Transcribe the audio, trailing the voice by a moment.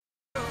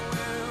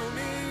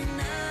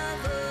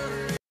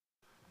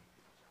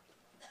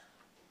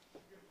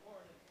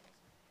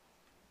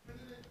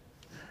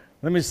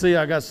Let me see.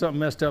 I got something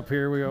messed up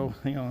here. We go.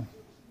 Hang on.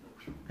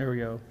 Here we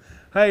go.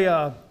 Hey,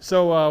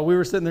 so we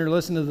were sitting there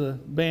listening to the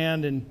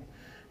band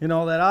and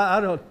all that. I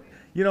don't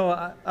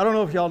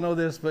know if y'all know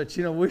this, but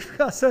we've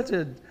got such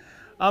a,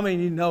 I mean,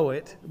 you know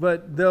it,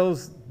 but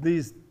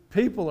these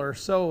people are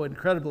so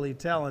incredibly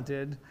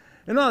talented.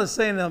 And I'm not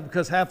saying that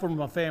because half of them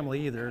are my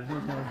family either.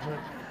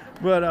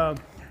 But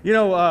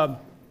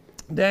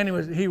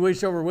Danny he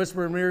reached over,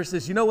 whispered in the mirror,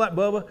 says, "You know what,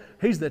 Bubba?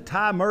 He's the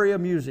Ty Murray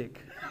of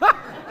music."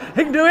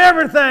 He can do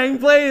everything,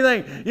 play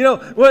anything.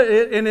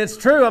 And it's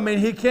true. I mean,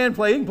 he can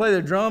play. He can play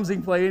the drums. He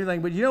can play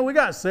anything. But we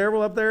got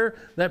several up there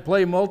that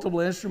play multiple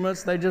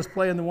instruments. They just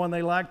play in the one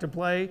they like to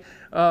play.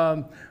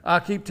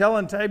 I keep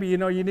telling Tabby, you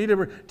need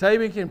to.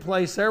 Tabby can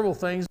play several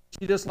things.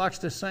 She just likes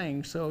to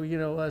sing. So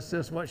that's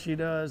just what she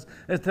does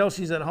until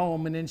she's at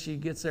home, and then she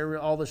gets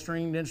all the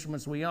stringed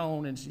instruments we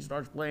own, and she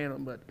starts playing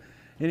them. But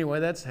anyway,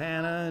 that's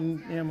Hannah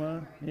and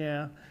Emma.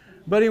 Yeah.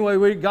 But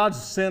anyway, God's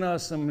sent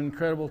us some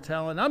incredible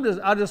talent.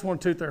 I just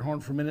want to toot their horn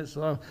for a minute,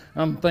 so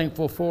I'm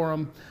thankful for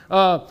them.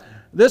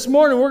 This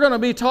morning we're going to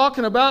be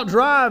talking about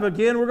drive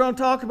again. We're going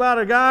to talk about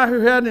a guy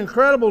who had an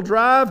incredible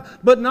drive,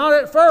 but not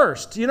at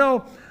first.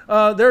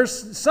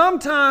 There's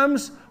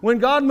sometimes when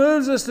God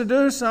moves us to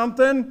do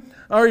something,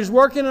 or He's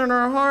working in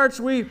our hearts,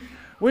 we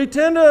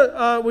tend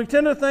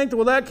to think that,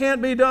 well, that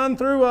can't be done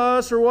through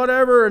us or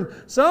whatever. And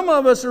some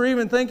of us are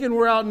even thinking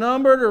we're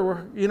outnumbered,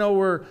 or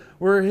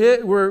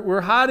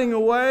we're hiding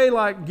away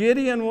like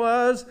Gideon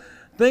was,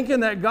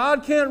 thinking that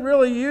God can't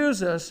really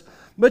use us.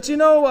 But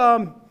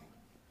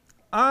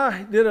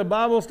I did a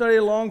Bible study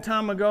a long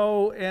time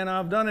ago, and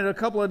I've done it a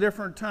couple of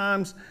different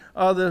times.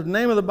 The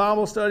name of the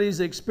Bible study is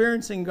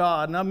Experiencing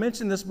God. And I've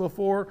mentioned this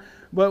before,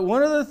 but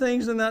one of the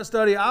things in that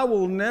study I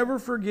will never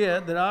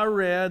forget that I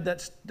read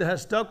that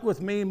has stuck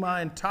with me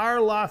my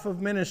entire life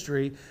of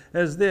ministry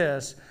is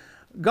this: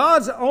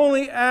 God's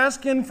only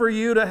asking for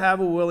you to have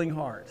a willing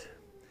heart.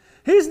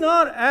 He's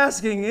not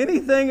asking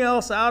anything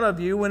else out of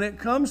you when it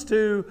comes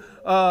to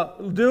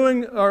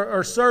doing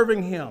or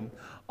serving Him.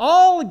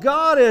 All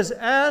God is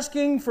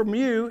asking from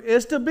you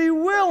is to be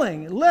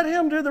willing. Let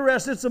Him do the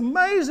rest. It's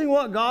amazing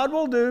what God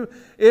will do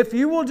if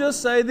you will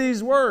just say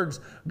these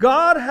words: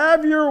 God,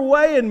 have your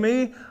way in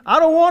me. I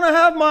don't want to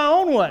have my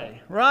own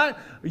way, right?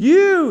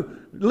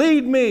 You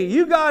lead me.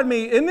 You guide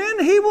me. And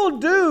then He will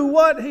do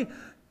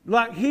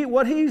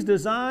what He's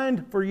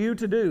designed for you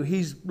to do.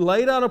 He's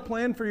laid out a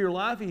plan for your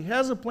life. He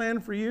has a plan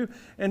for you,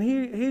 and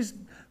He's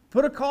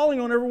put a calling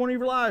on every one of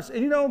your lives.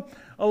 And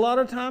a lot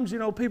of times,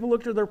 people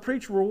look to their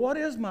preacher, well, what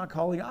is my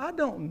calling? I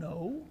don't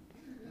know.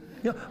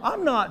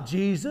 I'm not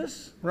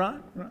Jesus,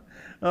 right?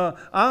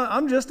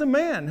 I'm just a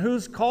man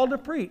who's called to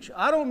preach.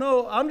 I don't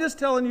know. I'm just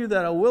telling you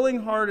that a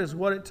willing heart is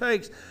what it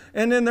takes.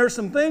 And then there's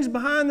some things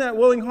behind that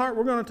willing heart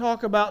we're going to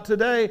talk about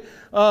today.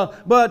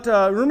 But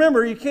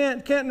remember, you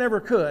can't never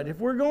could. If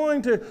we're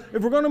going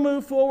to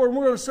move forward,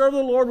 we're going to serve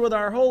the Lord with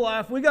our whole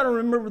life, we got to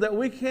remember that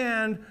we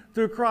can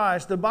through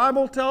Christ. The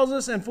Bible tells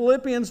us in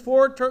Philippians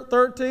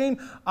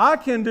 4:13, I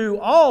can do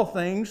all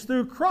things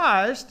through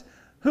Christ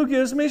who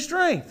gives me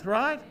strength,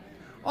 right?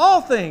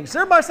 All things.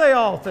 Everybody say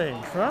all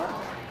things, right?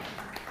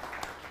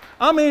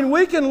 I mean,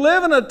 we can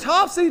live in a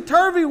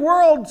topsy-turvy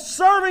world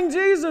serving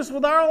Jesus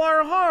with all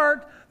our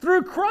heart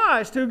through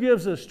Christ who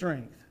gives us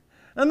strength.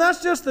 And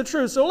that's just the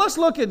truth. So let's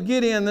look at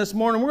Gideon this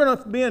morning. We're going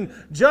to be in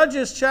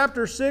Judges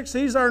chapter 6.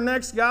 He's our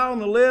next guy on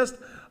the list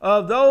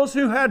of those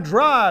who had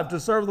drive to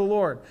serve the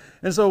Lord.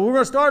 And so we're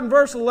going to start in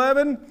verse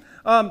 11.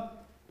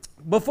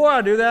 Before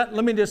I do that,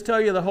 let me just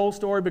tell you the whole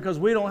story because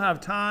we don't have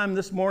time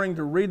this morning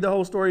to read the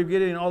whole story of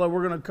Gideon. Although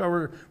we're going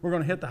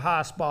to hit the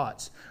high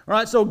spots. All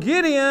right, so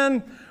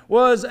Gideon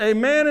was a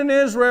man in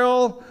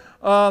Israel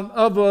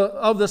of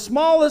the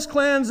smallest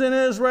clans in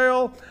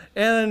Israel.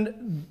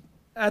 And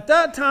at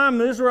that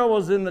time, Israel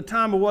was in the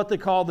time of what they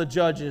call the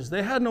judges.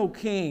 They had no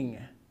king,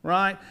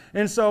 right?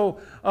 And so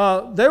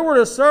they were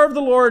to serve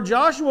the Lord.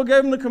 Joshua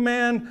gave them the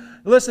command,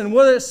 listen,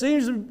 whether it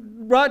seems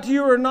right to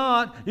you or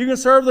not, you can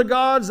serve the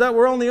gods that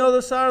were on the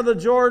other side of the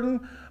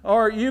Jordan,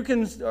 or you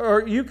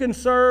can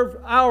serve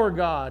our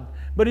God.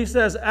 But he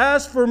says,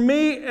 as for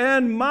me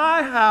and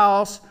my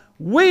house,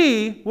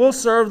 we will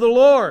serve the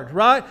Lord,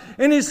 right?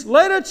 And he's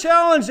laid a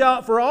challenge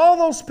out for all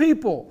those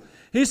people.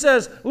 He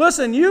says,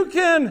 listen, you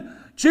can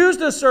choose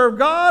to serve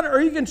God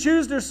or you can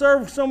choose to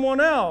serve someone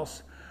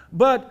else.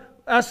 But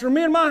as for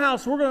me and my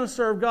house, we're going to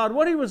serve God.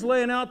 What he was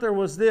laying out there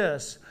was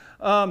this.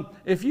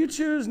 If you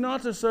choose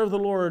not to serve the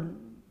Lord,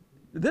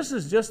 this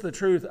is just the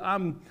truth.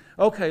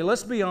 Okay,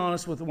 let's be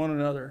honest with one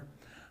another.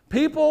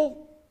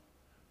 People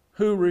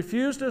who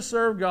refuse to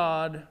serve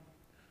God,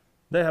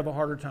 they have a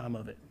harder time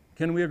of it.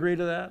 Can we agree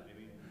to that?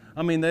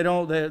 I mean,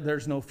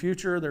 there's no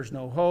future, there's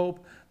no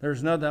hope,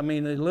 there's nothing. I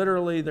mean,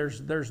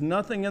 there's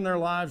nothing in their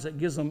lives that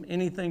gives them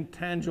anything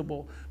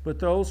tangible. But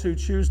those who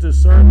choose to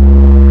serve the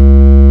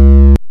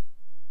Lord,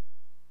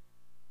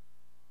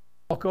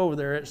 walk over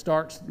there, it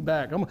starts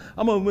back. I'm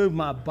going to move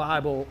my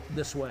Bible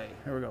this way.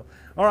 Here we go.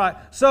 All right.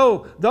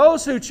 So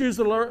those who choose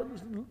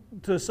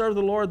to serve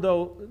the Lord,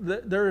 though,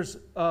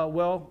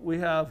 we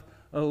have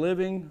a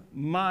living,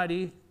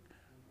 mighty,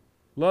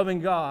 loving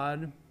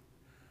God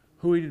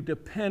who we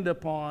depend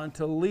upon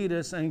to lead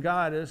us and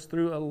guide us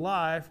through a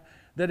life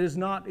that is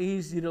not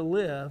easy to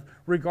live,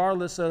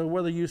 regardless of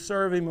whether you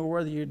serve Him or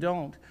whether you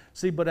don't.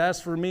 See, but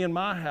as for me and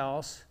my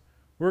house,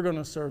 we're going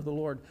to serve the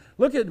Lord.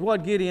 Look at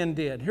what Gideon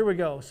did. Here we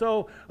go.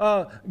 So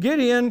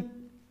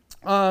Gideon,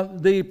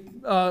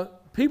 the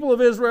people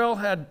of Israel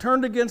had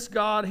turned against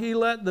God. He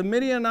let the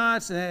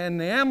Midianites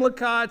and the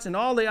Amalekites and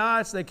all the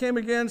ites, they came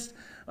against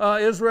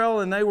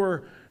Israel, and they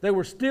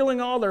were stealing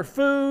all their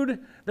food.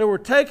 They were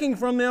taking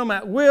from them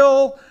at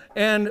will,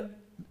 and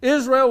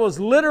Israel was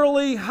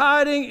literally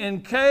hiding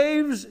in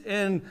caves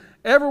and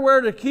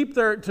everywhere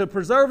to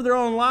preserve their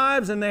own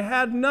lives, and they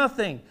had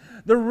nothing.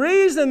 The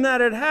reason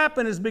that it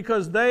happened is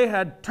because they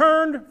had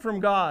turned from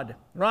God,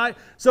 right?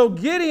 So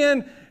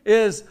Gideon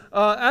is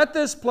at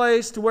this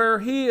place to where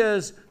he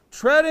is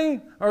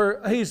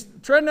he's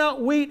treading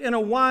out wheat in a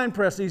wine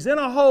press. He's in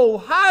a hole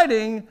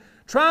hiding,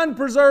 trying to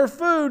preserve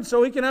food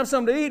so he can have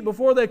something to eat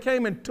before they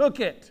came and took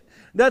it.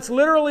 That's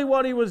literally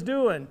what he was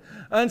doing.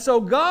 And so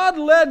God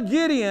led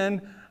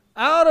Gideon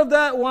out of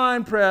that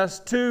wine press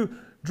to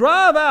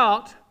drive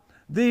out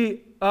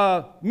the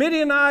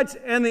Midianites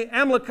and the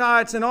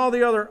Amalekites and all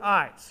the other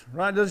ites,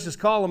 right? Let's just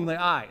call them the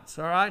ites,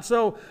 all right?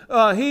 So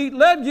he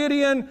led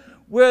Gideon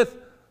with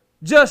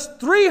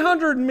just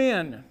 300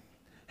 men.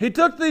 He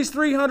took these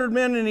 300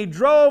 men and he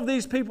drove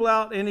these people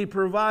out, and he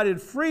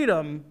provided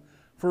freedom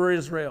for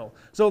Israel.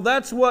 So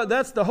that's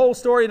the whole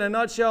story in a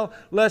nutshell.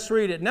 Let's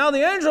read it. Now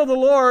the angel of the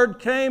Lord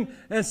came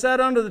and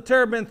sat under the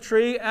terebinth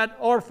tree at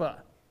Ophrah,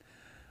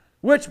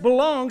 which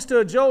belongs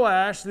to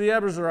Joash the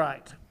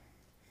Abiezrite,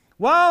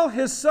 while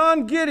his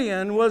son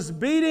Gideon was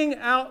beating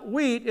out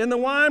wheat in the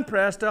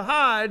winepress to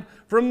hide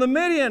from the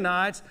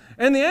Midianites.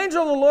 And the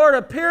angel of the Lord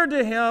appeared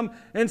to him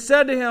and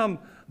said to him,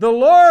 "The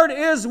Lord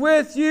is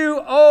with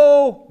you,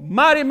 O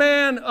mighty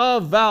man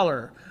of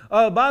valor."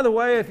 By the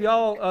way, if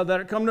y'all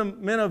that come to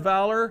Men of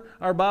Valor,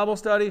 our Bible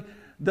study,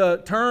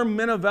 the term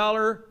Men of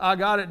Valor, I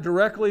got it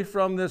directly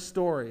from this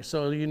story,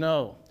 so you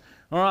know.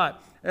 All right.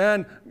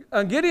 And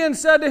Gideon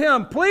said to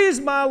him, "Please,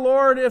 my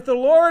Lord, if the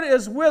Lord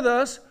is with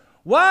us,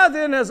 why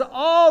then has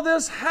all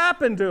this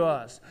happened to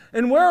us?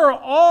 And where are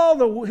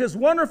all His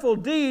wonderful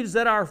deeds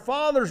that our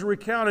fathers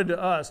recounted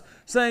to us,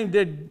 saying,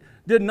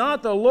 Did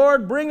not the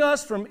Lord bring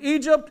us from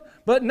Egypt?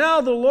 But now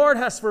the Lord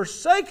has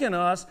forsaken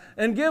us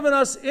and given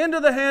us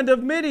into the hand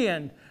of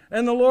Midian."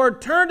 And the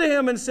Lord turned to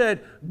him and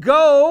said,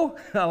 "Go."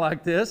 I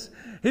like this.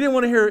 He didn't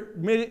want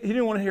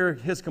to hear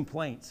his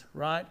complaints,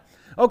 right?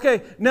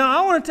 Okay, now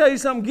I want to tell you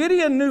something.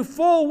 Gideon knew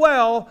full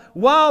well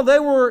while they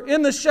were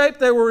in the shape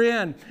they were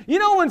in. You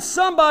know, when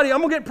somebody, I'm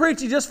going to get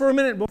preachy just for a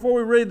minute before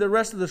we read the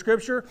rest of the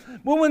scripture,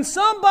 but when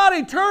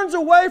somebody turns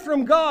away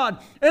from God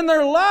and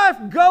their life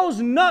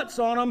goes nuts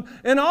on them,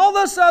 and all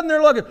of a sudden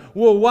they're looking,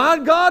 well, why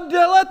did God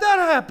let that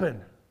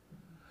happen?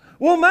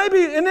 Well,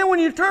 maybe, and then when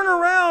you turn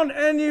around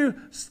and you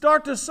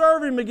start to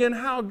serve Him again,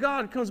 how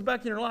God comes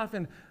back in your life,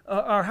 and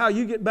or how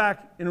you get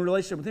back in a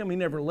relationship with Him. He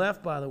never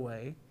left, by the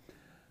way.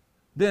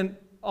 Then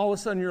all of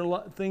a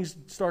sudden things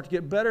start to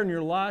get better in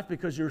your life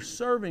because you're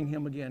serving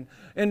Him again.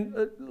 And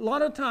a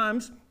lot of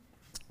times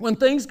when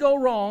things go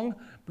wrong,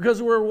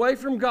 because we're away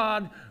from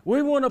God,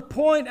 we want to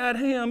point at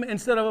Him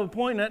instead of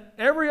pointing at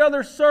every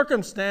other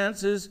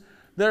circumstances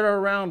that are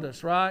around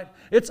us, right?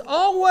 It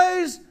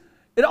always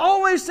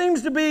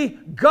seems to be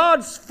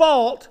God's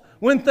fault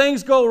when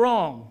things go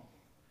wrong.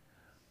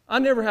 I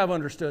never have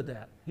understood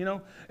that, you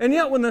know. And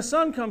yet when the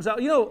sun comes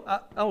out, you know,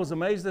 I was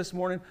amazed this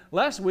morning.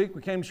 Last week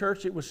we came to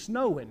church, it was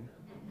snowing,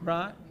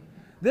 right?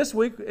 This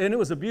week, and it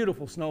was a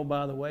beautiful snow,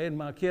 by the way, and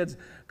my kids,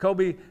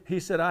 Kobe, he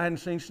said, I hadn't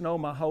seen snow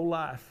my whole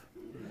life.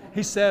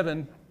 He's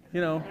 7,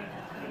 you know.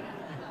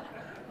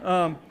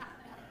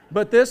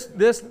 But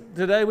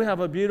today we have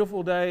a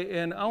beautiful day,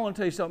 and I want to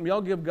tell you something.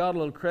 Y'all give God a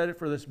little credit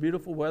for this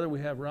beautiful weather we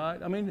have,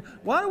 right? I mean,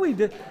 why do we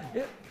do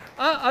it?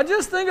 I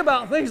just think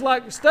about things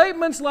like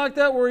statements like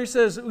that where He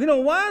says, you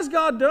know, why has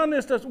God done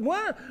this to us?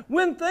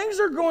 When things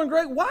are going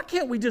great, why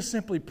can't we just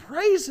simply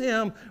praise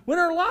Him when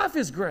our life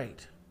is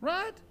great,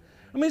 right?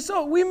 I mean,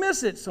 so we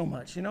miss it so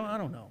much, you know. I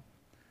don't know.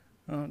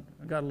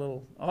 I got a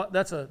little,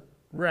 that's a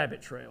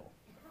rabbit trail.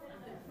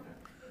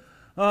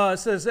 It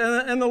says,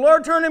 and the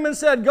Lord turned him and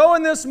said, "Go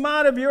in this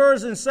might of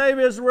yours and save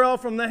Israel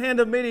from the hand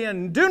of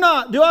Midian. Do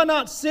I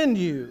not send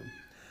you?"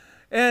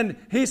 And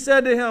he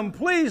said to him,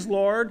 "Please,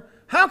 Lord,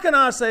 how can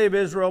I save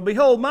Israel?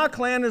 Behold, my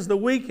clan is the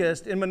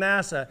weakest in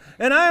Manasseh,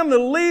 and I am the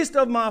least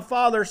of my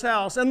father's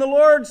house." And the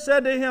Lord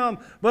said to him,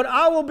 "But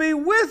I will be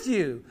with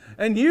you,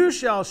 and you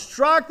shall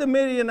strike the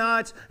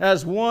Midianites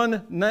as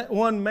one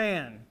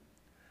man."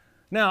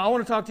 Now, I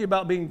want to talk to you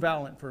about being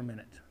valiant for a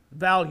minute.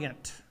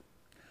 Valiant.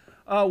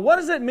 What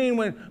does it mean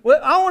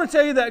I want to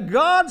tell you that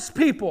God's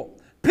people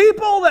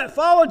that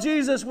follow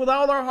Jesus with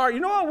all their heart,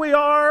 you know what we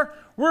are?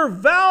 We're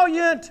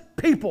valiant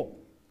people,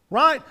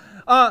 right?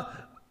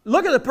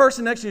 Look at the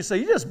person next to you and say,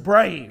 "You're just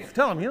brave."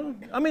 Tell them, you know.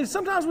 I mean,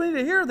 sometimes we need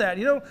to hear that,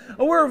 you know.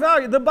 We're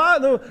valiant.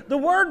 The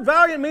word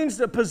valiant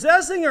means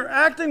possessing or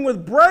acting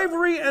with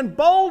bravery and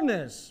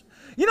boldness.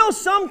 You know,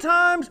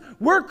 sometimes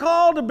we're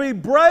called to be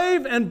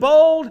brave and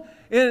bold.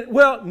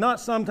 Well, not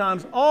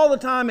sometimes, all the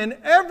time, in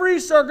every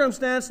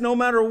circumstance, no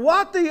matter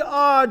what the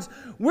odds.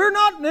 We're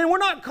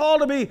not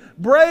called to be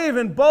brave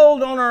and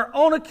bold on our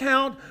own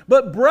account,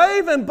 but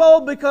brave and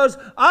bold because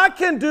I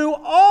can do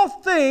all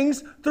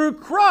things through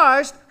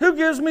Christ who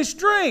gives me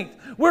strength.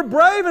 We're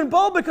brave and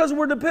bold because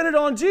we're dependent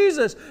on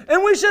Jesus.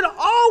 And we should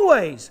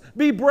always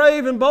be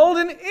brave and bold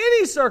in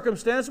any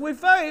circumstance we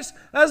face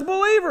as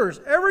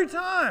believers, every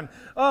time.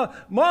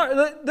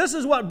 This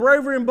is what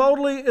bravery and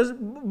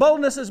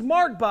boldness is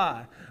marked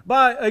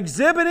by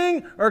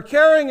exhibiting or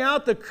carrying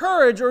out the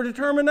courage or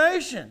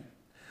determination.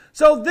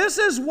 So this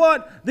is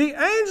what the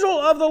angel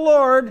of the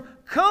Lord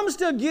comes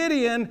to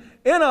Gideon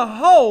in a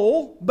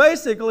hole,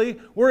 basically,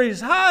 where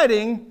he's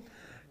hiding,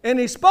 and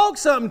he spoke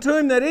something to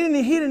him that he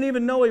didn't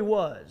even know he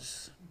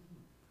was.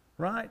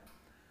 Right?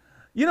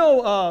 You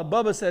know,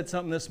 Bubba said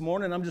something this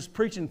morning. I'm just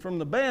preaching from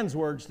the band's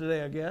words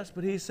today, I guess.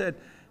 But he said,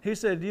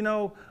 you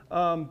know,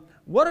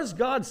 what does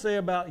God say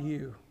about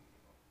you?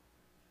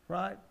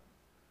 Right?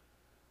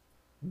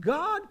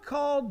 God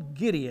called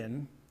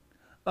Gideon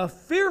a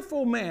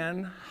fearful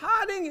man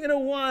hiding in a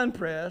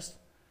winepress,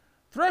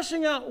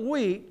 threshing out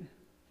wheat,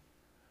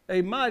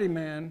 a mighty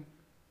man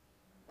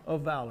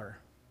of valor.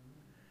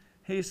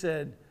 He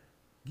said,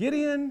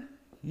 Gideon,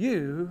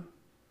 you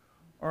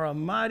are a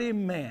mighty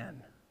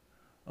man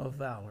of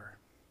valor.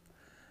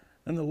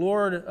 And the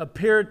Lord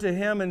appeared to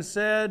him and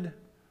said,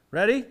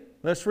 ready?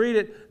 Let's read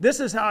it. This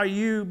is how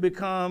you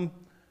become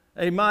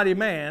a mighty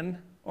man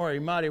or a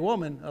mighty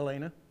woman,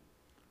 Elena,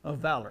 of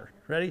valor.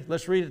 Ready?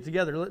 Let's read it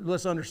together.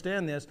 Let's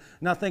understand this.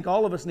 And I think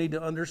all of us need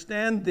to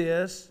understand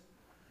this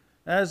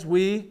as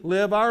we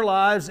live our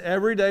lives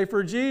every day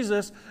for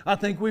Jesus. I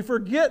think we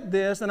forget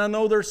this, and I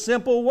know they're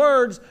simple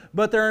words,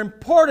 but they're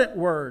important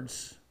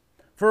words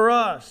for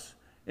us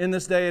in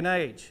this day and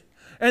age.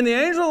 And the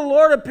angel of the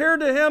Lord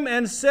appeared to him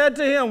and said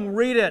to him,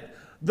 read it,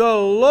 the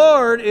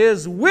Lord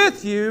is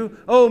with you,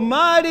 O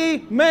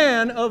mighty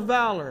man of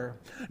valor.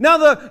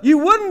 Now, you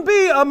wouldn't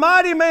be a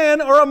mighty man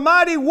or a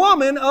mighty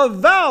woman of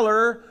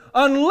valor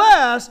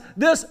unless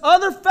this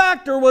other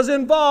factor was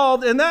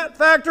involved, and that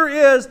factor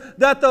is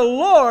that the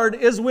Lord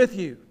is with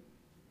you.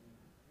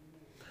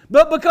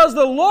 But because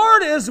the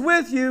Lord is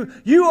with you,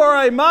 you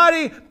are a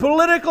mighty,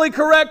 politically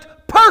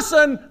correct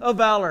person of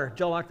valor. Did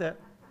y'all like that?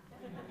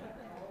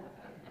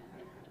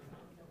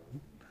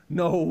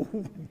 No.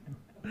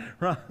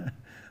 Right.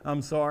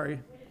 I'm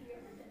sorry.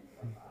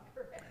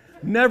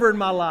 Never in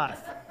my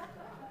life.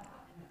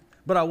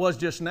 But I was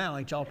just now.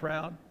 Ain't y'all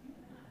proud?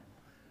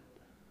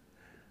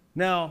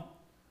 Now,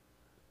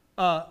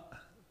 I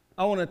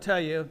want to tell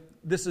you,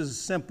 this is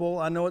simple.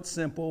 I know it's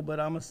simple, but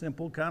I'm a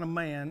simple kind of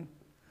man.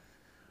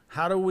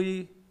 How do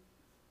we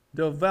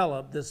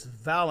develop this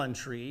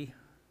valentry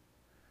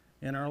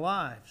in our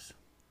lives?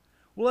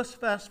 Well, let's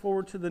fast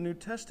forward to the New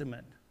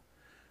Testament.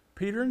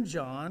 Peter and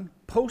John,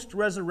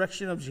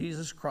 post-resurrection of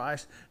Jesus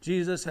Christ,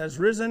 Jesus has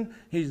risen.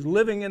 He's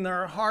living in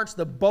their hearts.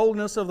 The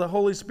boldness of the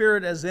Holy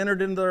Spirit has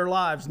entered into their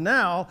lives.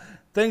 Now,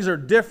 things are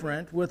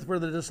different for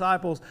the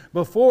disciples.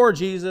 Before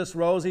Jesus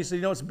rose, he said,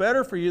 you know, it's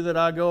better for you that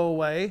I go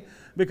away,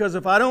 because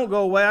if I don't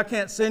go away, I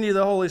can't send you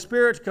the Holy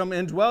Spirit to come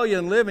indwell you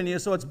and live in you.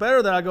 So it's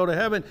better that I go to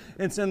heaven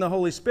and send the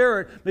Holy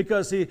Spirit,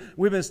 because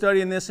we've been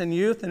studying this in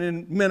youth and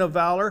in men of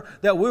valor,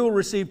 that we will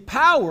receive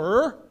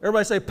power.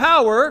 Everybody say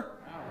power.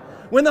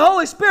 When the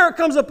Holy Spirit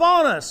comes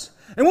upon us.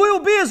 And we will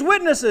be His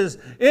witnesses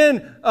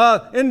in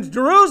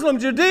Jerusalem,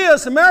 Judea,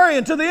 Samaria,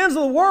 and to the ends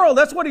of the world.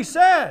 That's what He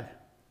said.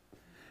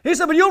 He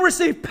said, but you'll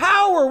receive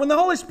power when the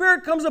Holy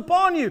Spirit comes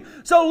upon you.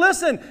 So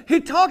listen, He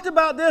talked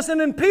about this,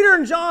 and then Peter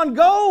and John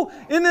go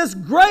in this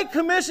great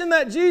commission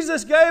that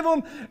Jesus gave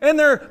them, and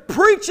they're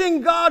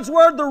preaching God's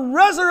Word, the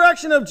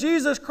resurrection of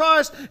Jesus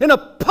Christ in a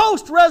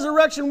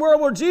post-resurrection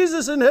world where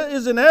Jesus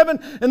is in heaven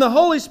and the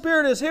Holy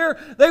Spirit is here.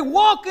 They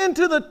walk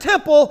into the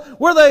temple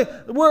where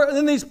they were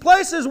in these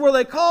places where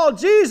they called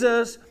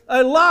Jesus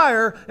a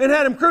liar and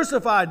had Him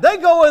crucified. They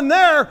go in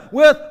there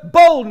with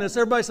boldness.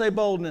 Everybody say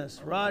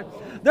boldness, right?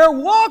 They're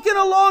walking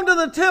along to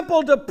the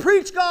temple to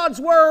preach God's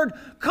Word,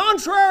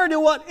 contrary to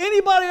what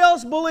anybody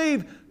else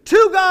believed.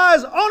 Two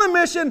guys on a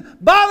mission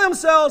by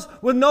themselves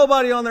with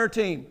nobody on their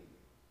team.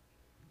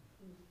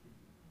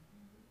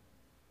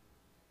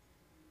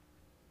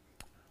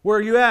 Where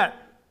are you at,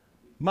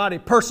 mighty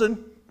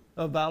person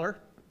of valor?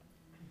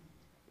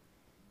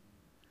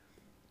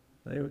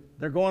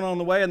 They're going on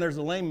the way, and there's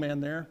a lame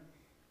man there.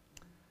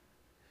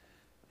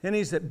 And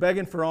he's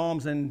begging for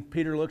alms, and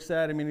Peter looks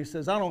at him and he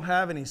says, I don't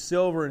have any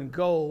silver and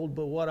gold,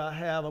 but what I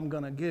have I'm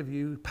going to give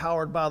you.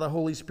 Powered by the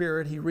Holy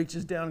Spirit, he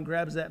reaches down and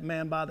grabs that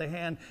man by the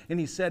hand, and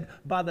he said,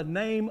 by the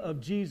name of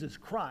Jesus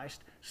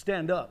Christ,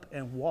 stand up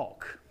and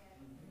walk.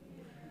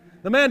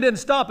 The man didn't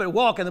stop at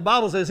walking. The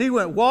Bible says he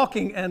went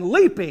walking and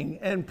leaping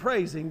and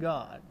praising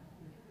God.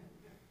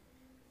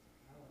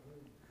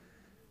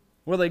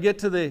 Well, they get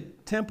to the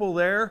temple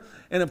there,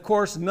 and of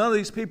course, none of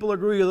these people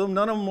agree with them.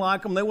 None of them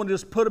like them. They want to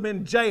just put them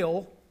in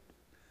jail.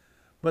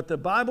 But the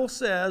Bible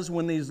says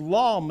when these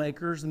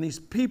lawmakers and these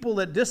people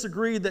that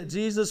disagreed that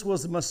Jesus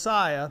was the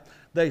Messiah,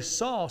 they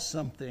saw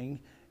something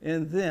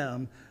in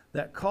them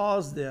that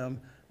caused them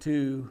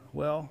to,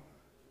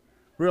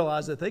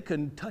 realize that they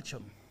couldn't touch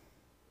him.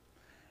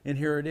 And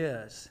here it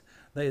is.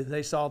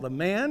 They saw the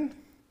man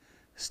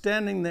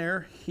standing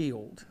there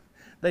healed.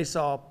 They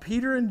saw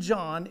Peter and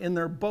John in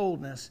their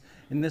boldness,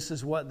 and this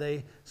is what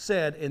they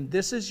said, and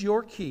this is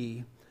your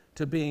key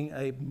to being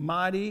a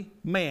mighty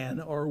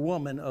man or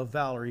woman of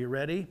valor. You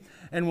ready?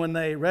 And when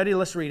they,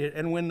 let's read it.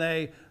 And when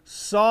they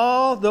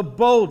saw the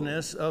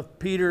boldness of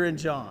Peter and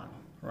John,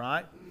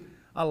 right?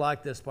 I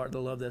like this part. I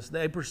love this.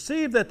 They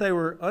perceived that they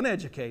were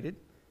uneducated.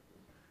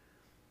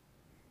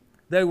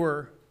 They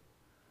were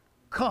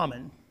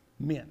common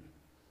men.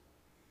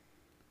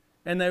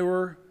 And they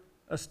were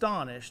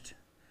astonished.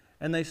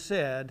 And they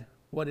said,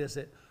 what is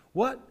it?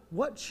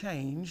 What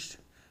changed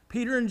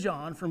Peter and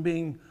John from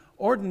being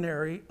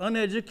ordinary,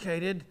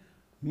 uneducated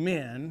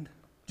men,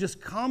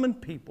 just common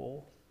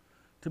people,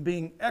 to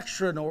being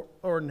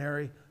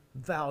extraordinary,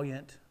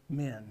 valiant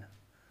men?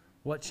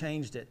 What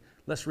changed it?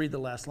 Let's read the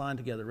last line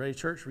together. Ready,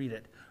 church? Read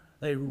it.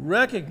 They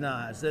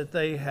recognized that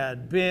they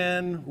had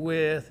been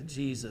with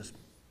Jesus.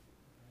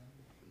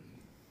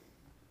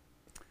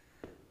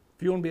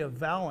 If you want to be a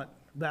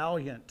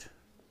valiant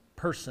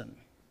person,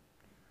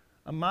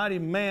 a mighty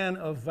man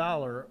of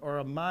valor, or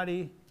a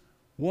mighty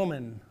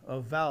woman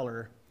of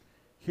valor,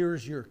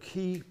 here's your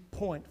key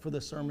point for the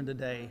sermon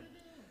today.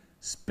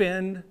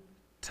 Spend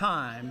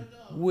time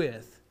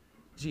with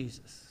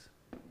Jesus.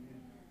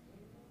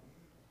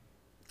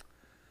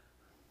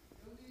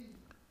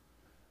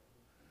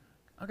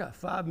 I got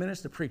 5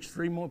 minutes to preach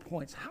 3 more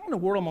points. How in the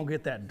world am I going to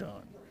get that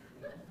done?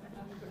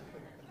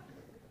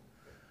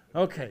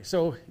 Okay,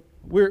 so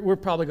we're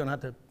probably going to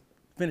have to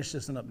finish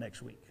this one up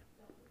next week.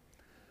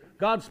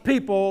 God's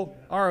people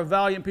are a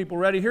valiant people.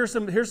 Ready? Here's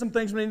some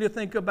things we need to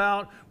think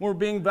about when we're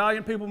being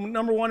valiant people.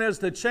 Number one is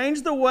to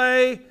change the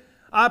way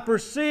I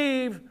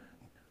perceive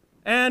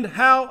and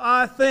how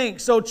I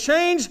think. So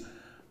change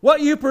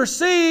what you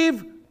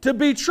perceive to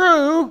be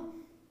true,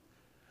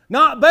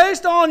 not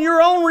based on your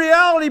own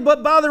reality,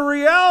 but by the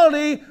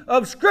reality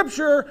of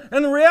Scripture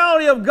and the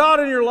reality of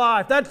God in your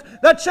life.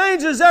 That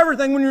changes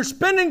everything. When you're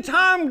spending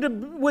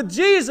time with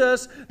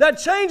Jesus, that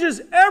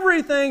changes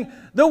everything.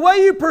 The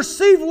way you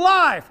perceive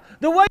life,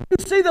 the way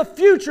you see the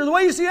future, the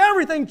way you see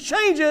everything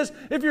changes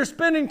if you're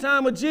spending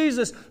time with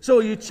Jesus. So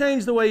you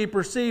change the way you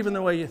perceive and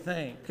the way you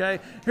think. Okay?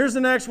 Here's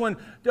the next one.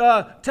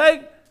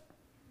 Take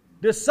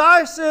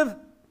decisive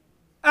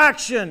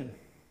action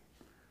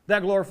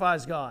that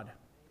glorifies God.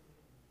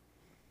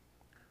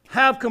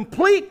 Have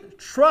complete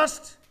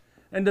trust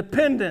and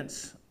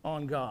dependence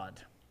on God.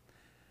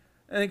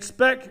 And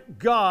expect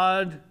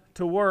God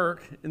to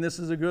work, and this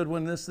is a good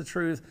one, this is the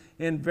truth,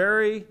 in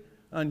very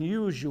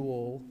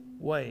unusual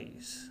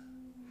ways.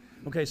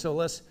 Okay, so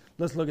let's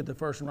look at the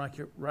first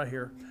one right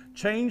here.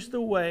 Change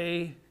the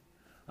way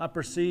I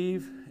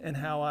perceive and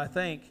how I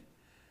think.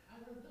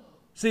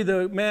 See,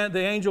 the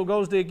angel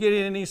goes to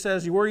Gideon and he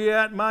says, "Where are you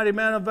at, mighty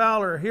man of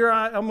valor? Here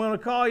I'm going to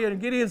call you."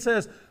 And Gideon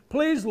says,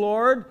 "Please,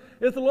 Lord,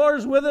 if the Lord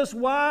is with us,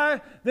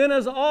 why then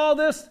has all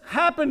this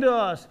happened to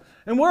us?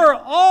 And where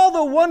are all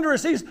the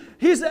wondrous?"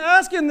 He's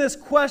asking this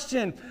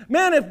question.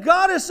 Man, if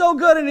God is so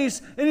good and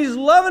He's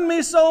loving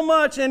me so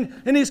much and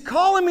He's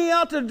calling me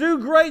out to do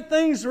great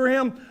things for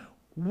Him,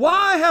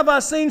 why have I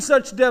seen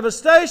such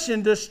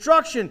devastation,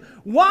 destruction?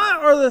 Why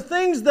are the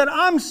things that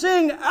I'm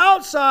seeing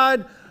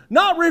outside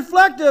not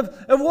reflective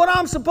of what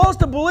I'm supposed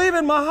to believe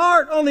in my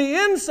heart on the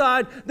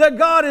inside, that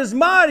God is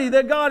mighty,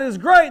 that God is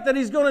great, that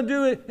He's going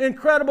to do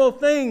incredible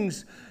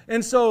things?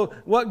 And so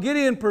what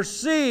Gideon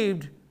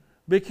perceived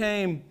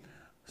became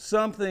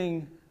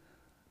something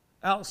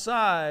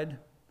outside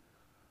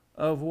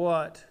of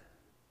what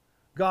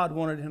God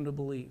wanted him to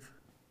believe.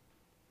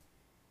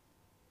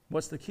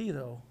 What's the key,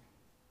 though?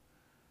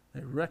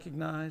 They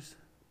recognized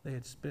they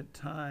had spent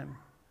time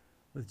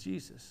with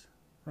Jesus,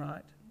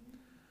 right?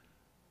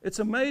 It's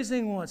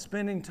amazing what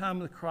spending time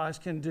with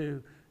Christ can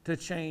do to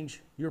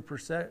change your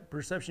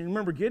perception.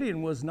 Remember,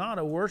 Gideon was not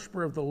a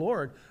worshiper of the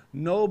Lord.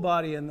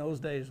 Nobody in those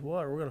days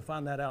was. We're going to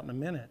find that out in a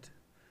minute.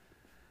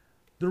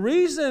 The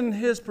reason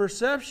his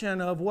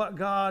perception of what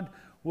God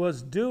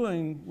was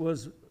doing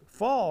was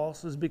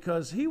false is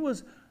because he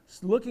was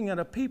looking at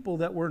a people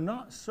that were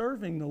not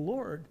serving the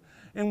Lord.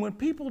 And when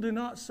people do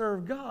not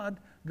serve God,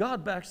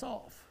 God backs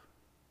off.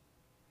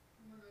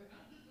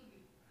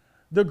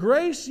 The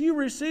grace you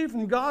receive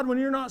from God when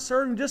you're not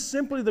serving, just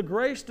simply the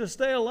grace to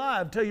stay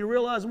alive till you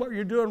realize what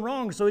you're doing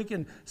wrong so He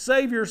can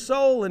save your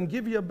soul and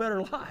give you a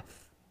better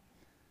life.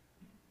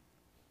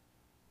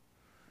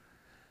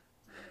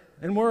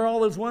 And where are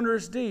all His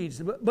wondrous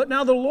deeds? But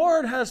now the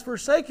Lord has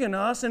forsaken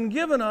us and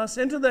given us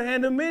into the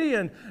hand of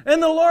Midian.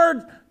 And the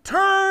Lord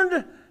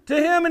turned to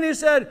him and He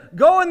said,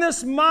 "Go in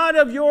this might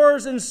of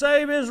yours and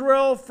save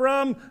Israel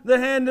from the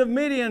hand of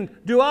Midian.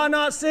 Do I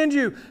not send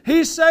you?"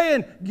 He's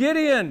saying,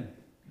 Gideon,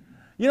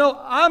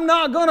 I'm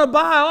not going to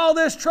buy all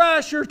this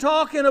trash you're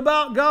talking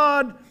about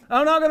God.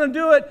 I'm not going to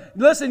do it.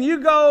 Listen, you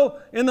go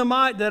in the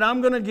might that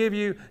I'm going to give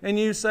you, and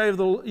you save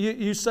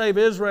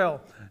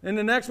Israel. And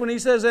the next one he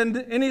says,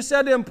 and he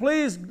said to him,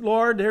 please,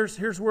 Lord,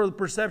 here's where the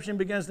perception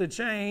begins to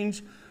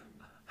change.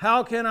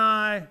 How can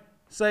I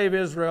save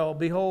Israel?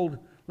 Behold,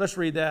 let's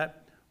read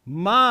that.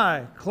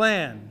 My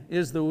clan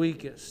is the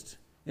weakest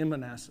in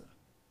Manasseh.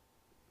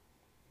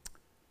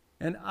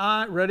 And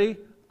I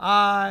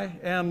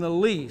am the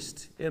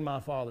least in my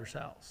father's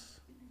house.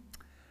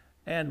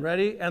 And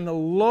ready? And the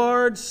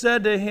Lord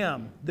said to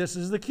him, this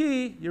is the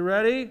key. You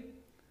ready?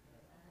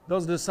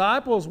 Those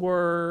disciples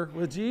were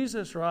with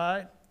Jesus,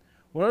 right?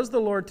 What does the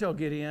Lord tell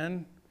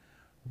Gideon?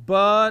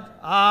 But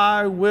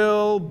I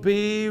will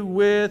be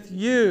with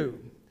you.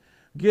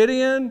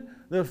 Gideon,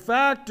 the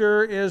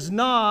factor is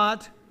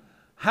not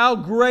how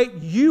great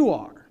you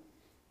are.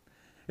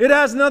 It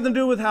has nothing to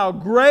do with how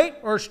great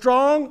or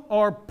strong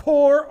or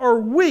poor or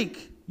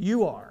weak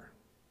you are.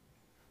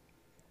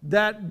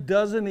 That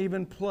doesn't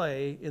even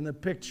play in the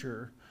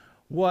picture.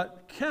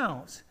 What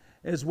counts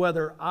is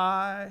whether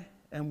I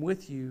am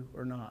with you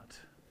or not.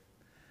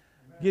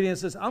 Amen. Gideon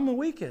says, I'm the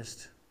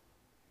weakest.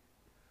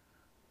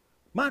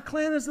 My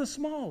clan is the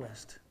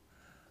smallest.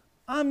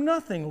 I'm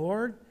nothing,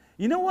 Lord.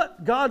 You know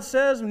what God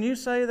says when you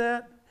say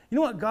that? You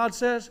know what God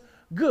says?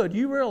 Good,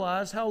 you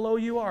realize how low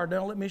you are.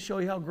 Now let me show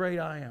you how great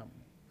I am.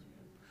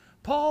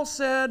 Paul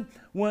said,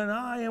 when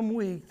I am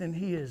weak, then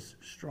he is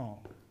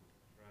strong.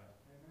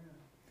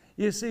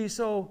 You see,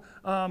 so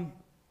the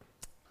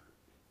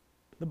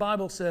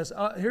Bible says,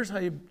 here's how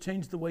you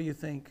change the way you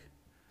think.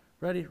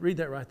 Ready? Read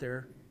that right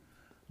there.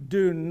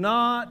 Do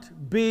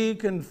not be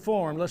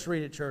conformed. Let's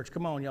read it, church.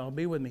 Come on, y'all.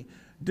 Be with me.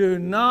 Do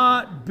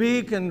not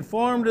be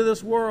conformed to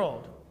this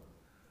world.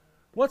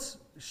 What's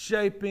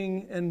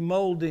shaping and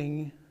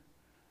molding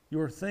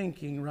your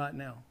thinking right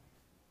now?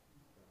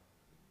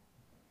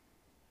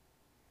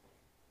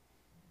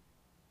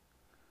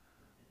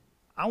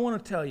 I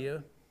want to tell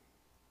you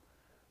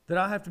that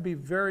I have to be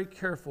very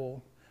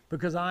careful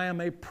because I am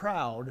a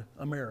proud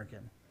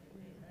American.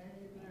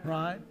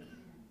 Right?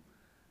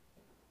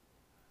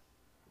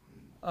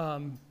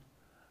 I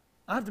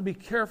have to be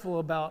careful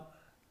about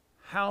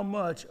how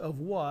much of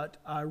what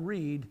I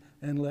read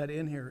and let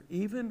in here,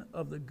 even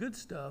of the good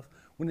stuff,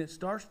 when it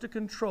starts to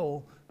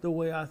control the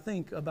way I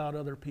think about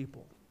other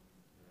people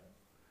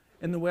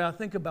and the way I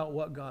think about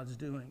what God's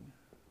doing.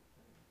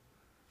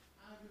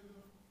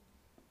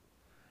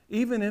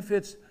 Even if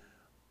it's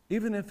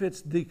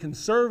the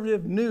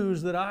conservative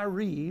news that I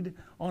read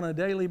on a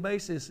daily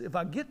basis, if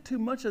I get too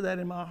much of that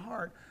in my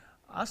heart,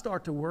 I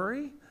start to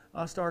worry.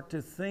 I start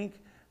to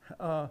think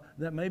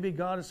that maybe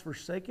God has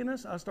forsaken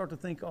us. I start to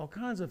think all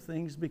kinds of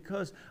things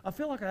because I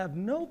feel like I have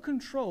no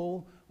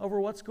control over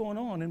what's going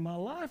on in my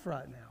life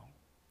right now.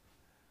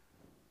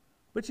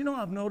 But you know,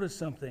 I've noticed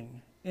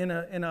something, and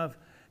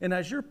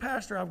as your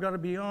pastor, I've got to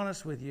be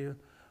honest with you.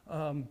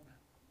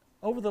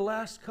 Over the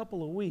last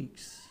couple of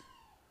weeks,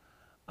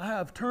 I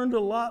have turned a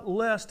lot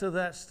less to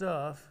that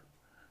stuff.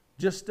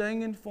 Just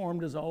staying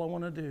informed is all I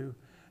want to do.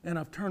 And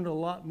I've turned a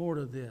lot more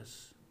to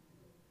this.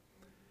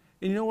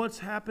 And you know what's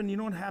happened? You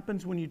know what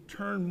happens when you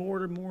turn more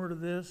to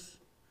this?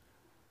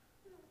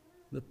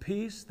 The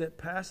peace that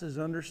passes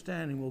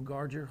understanding will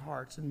guard your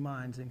hearts and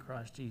minds in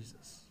Christ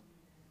Jesus.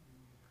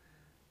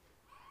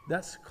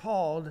 That's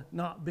called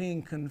not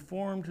being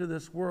conformed to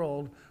this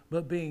world,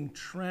 but being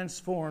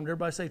transformed.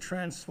 Everybody say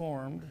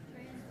transformed.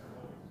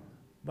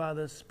 By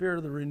the Spirit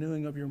of the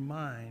renewing of your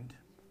mind.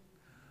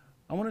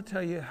 I want to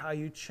tell you how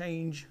you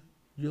change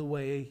the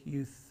way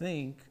you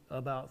think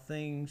about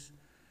things,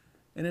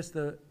 and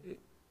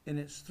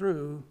it's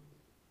through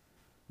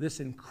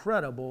this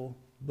incredible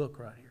book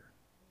right here.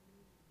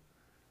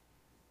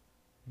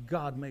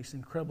 God makes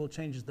incredible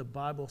changes. The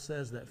Bible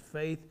says that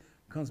faith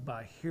comes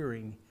by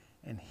hearing,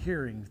 and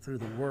hearing through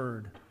the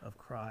Word of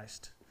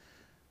Christ.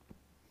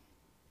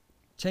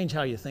 Change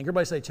how you think.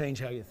 Everybody say change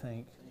how you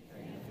think.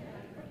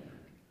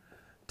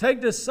 Take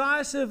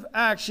decisive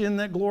action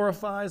that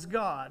glorifies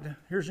God.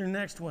 Here's your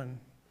next one.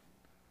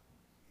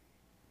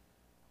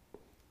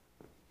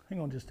 Hang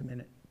on just a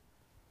minute.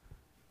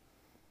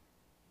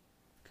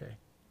 Okay.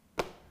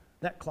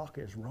 That clock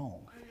is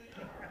wrong.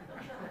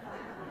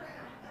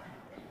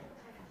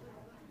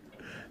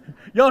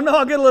 Y'all know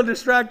I get a little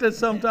distracted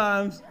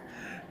sometimes.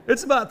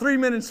 It's about 3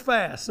 minutes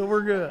fast, so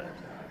we're good.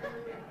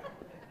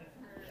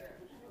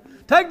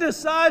 Take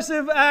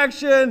decisive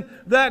action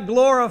that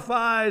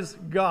glorifies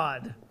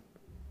God.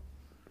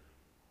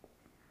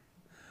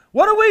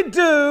 What do we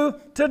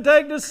do to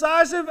take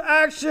decisive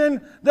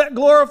action that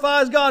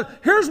glorifies God?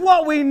 Here's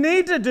what we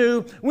need to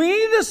do. We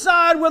need to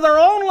decide with our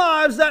own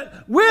lives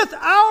that with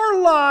our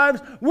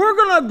lives, we're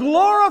going to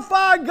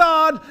glorify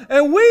God,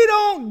 and we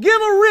don't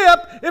give a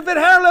rip if it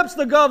hair lips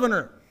the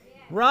governor.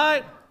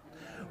 Right?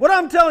 What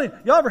I'm telling you,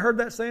 y'all ever heard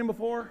that saying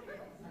before?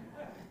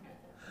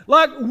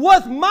 Like,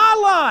 with my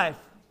life,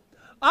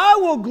 I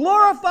will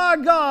glorify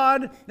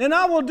God, and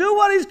I will do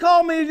what He's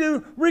called me to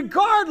do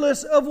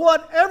regardless of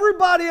what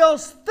everybody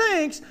else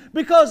thinks,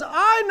 because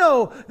I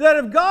know that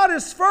if God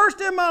is first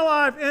in my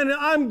life and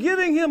I'm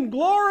giving Him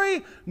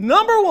glory,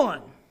 number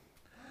one,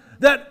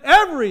 that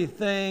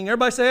everything,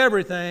 everybody say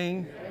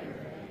everything,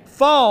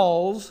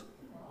 falls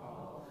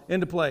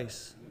into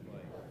place.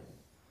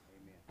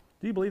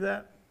 Do you believe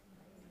that?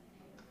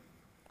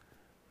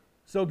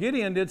 So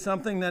Gideon did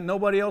something that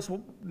nobody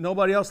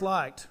else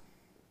liked.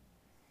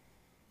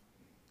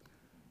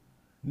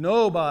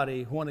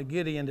 Nobody wanted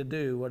Gideon to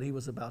do what he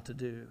was about to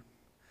do.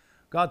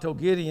 God told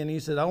Gideon, he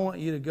said, I want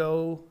you to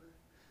go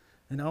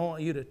and I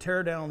want you to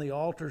tear down the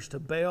altars to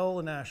Baal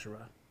and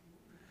Asherah.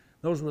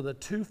 Those were the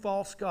two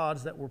false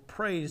gods that were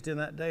praised in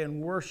that day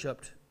and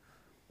worshipped.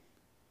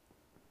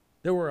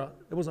 It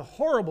was a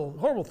horrible,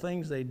 horrible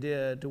things they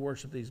did to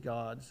worship these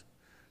gods.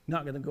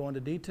 Not going to go into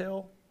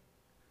detail,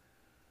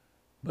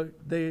 but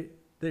they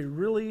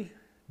really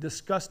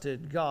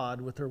disgusted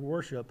God with their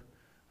worship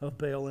of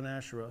Baal and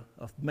Asherah,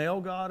 a male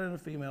god and a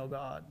female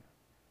god.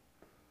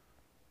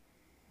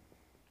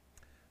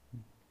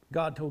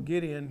 God told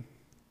Gideon,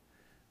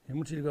 I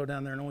want you to go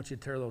down there and I want you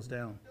to tear those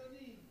down.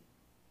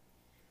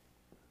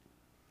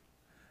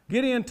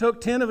 Gideon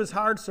took 10 of his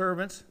hired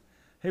servants.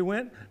 He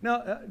went.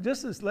 Now,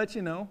 just to let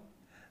you know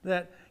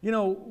that,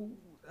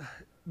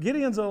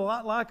 Gideon's a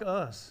lot like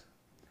us.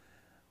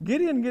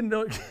 Gideon, he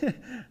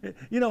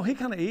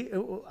kind of,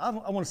 I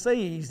want to say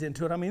he eased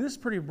into it. I mean, this is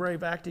a pretty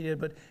brave act he did,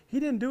 but he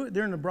didn't do it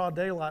during the broad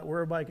daylight where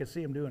everybody could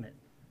see him doing it.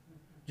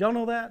 Did y'all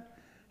know that?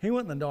 He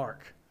went in the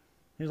dark.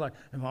 He's like,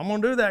 if I'm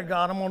going to do that,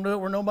 God, I'm going to do it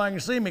where nobody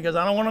can see me because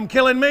I don't want them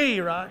killing me,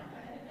 right?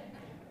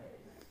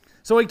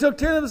 So he took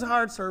 10 of his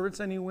hired servants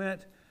and he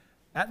went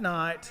at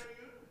night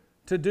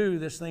to do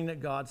this thing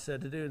that God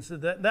said to do. And so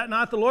that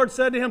night the Lord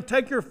said to him,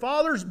 take your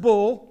father's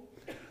bull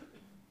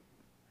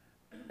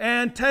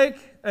and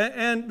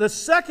the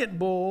second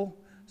bull,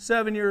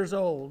 7 years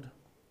old.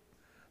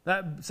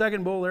 That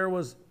second bull there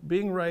was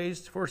being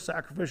raised for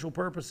sacrificial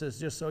purposes,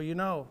 just so you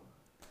know.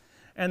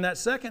 And that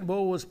second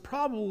bull was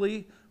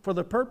probably for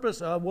the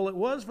purpose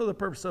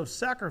of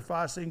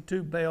sacrificing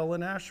to Baal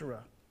and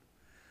Asherah.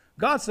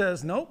 God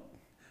says, nope.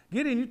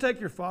 Gideon, you take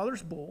your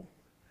father's bull,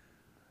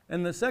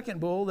 and the second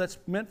bull that's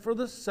meant for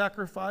the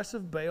sacrifice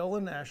of Baal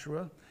and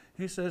Asherah,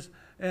 he says,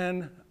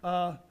 and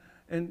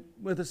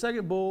with the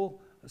second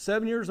bull,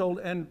 7 years old,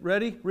 and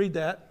ready, read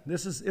that.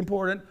 This is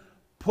important.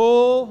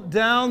 Pull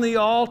down the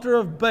altar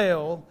of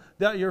Baal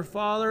that your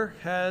father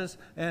has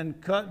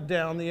and cut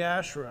down the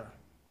Asherah.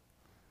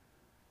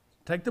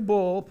 Take the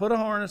bull, put a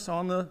harness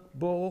on the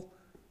bull,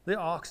 the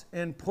ox,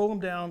 and pull him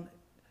down.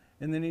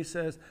 And then he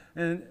says,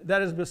 and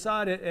that is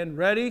beside it, and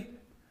ready,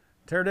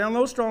 tear down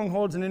those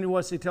strongholds. And then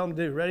what's he tell him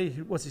to do? Ready?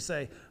 What's he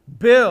say?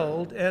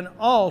 Build an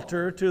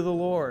altar to the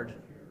Lord,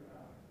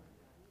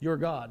 your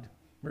God.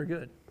 Very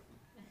good.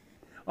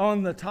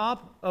 On the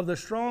top of the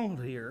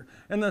stronghold here,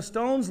 and the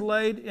stones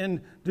laid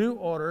in due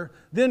order.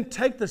 Then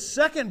take the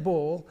second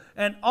bull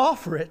and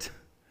offer it.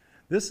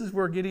 This is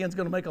where Gideon's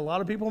going to make a lot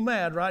of people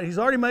mad, right? He's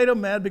already made them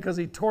mad because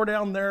he tore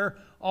down their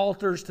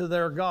altars to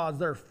their gods,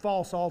 their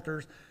false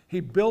altars. He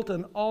built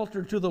an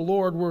altar to the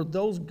Lord where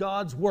those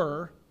gods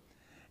were.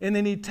 And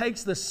then he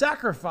takes the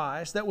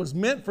sacrifice that was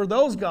meant for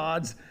those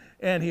gods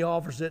and he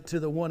offers it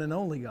to the one and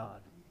only God.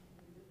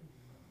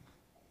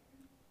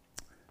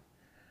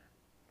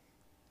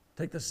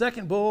 Take the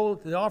second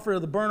bull, the offer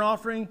of the burnt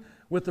offering,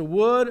 with the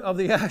wood of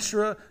the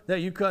Asherah that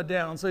you cut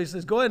down. So he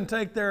says, go ahead and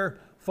take their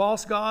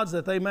false gods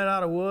that they made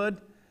out of wood,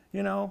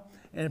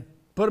 and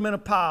put them in a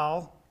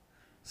pile,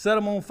 set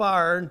them on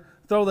fire, and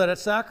throw that at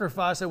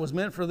sacrifice that was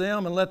meant for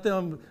them, and let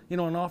them,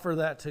 and offer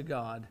that to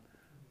God.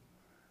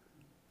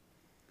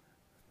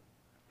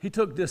 He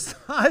took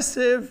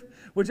decisive,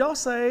 would y'all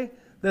say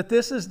that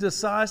this is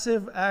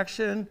decisive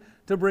action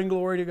to bring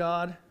glory to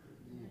God?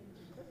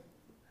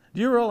 Do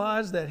you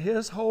realize that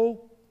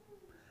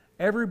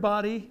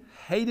everybody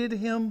hated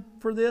him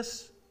for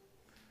this?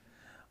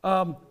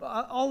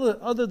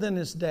 Other than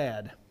his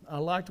dad. I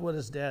liked what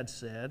his dad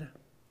said.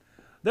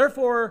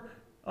 Therefore,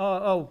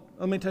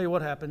 let me tell you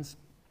what happens.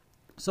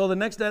 So the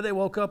next day they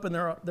woke up and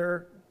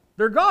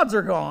their gods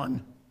are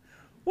gone.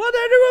 What'd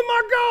they do with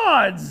my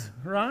gods?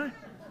 Right?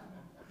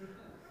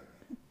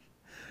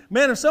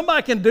 Man, if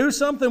somebody can do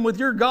something with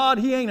your God,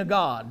 he ain't a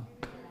God.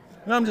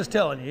 I'm just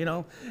telling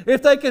you,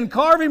 If they can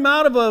carve him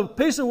out of a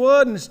piece of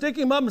wood and stick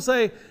him up and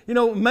say,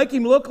 make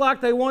him look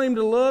like they want him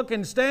to look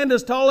and stand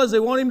as tall as they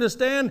want him to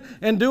stand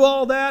and do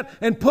all that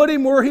and put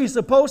him where he's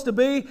supposed to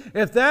be,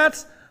 if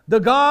that's the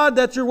God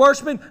that you're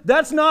worshiping,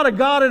 that's not a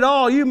God at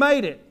all. You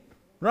made it,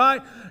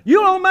 right?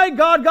 You don't make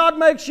God, God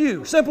makes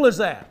you. Simple as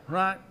that,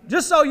 right?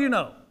 Just so you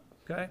know,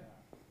 okay?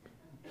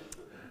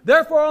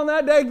 Therefore, on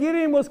that day,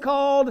 Gideon was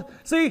called.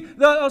 See, they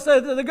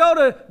go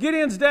to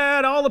Gideon's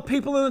dad, all the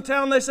people in the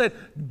town, they said,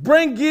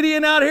 bring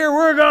Gideon out here,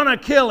 we're going to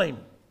kill him.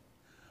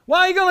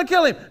 Why are you going to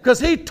kill him?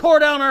 Because he tore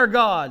down our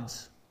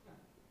gods.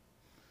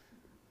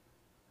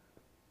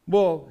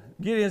 Well,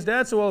 Gideon's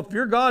dad said, well, if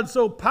your God's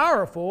so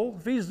powerful,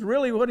 if he's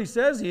really what he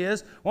says he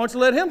is, why don't you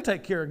let him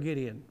take care of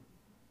Gideon?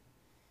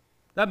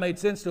 That made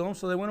sense to them,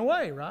 so they went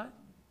away, right?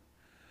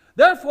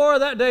 Therefore,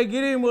 that day,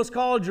 Gideon was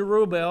called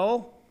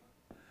Jerubbaal.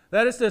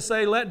 That is to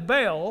say, let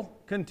Baal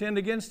contend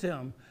against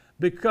him.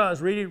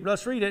 Because,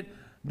 let's read it.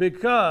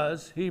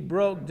 because he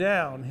broke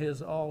down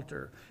his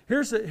altar.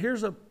 Here's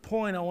a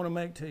point I want to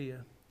make to you,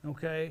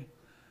 okay?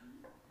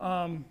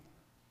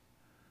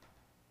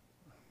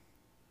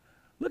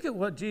 Look at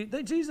what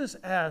Jesus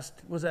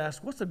was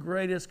asked, what's the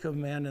greatest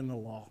command in the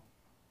law?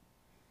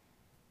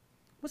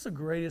 What's the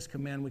greatest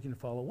command we can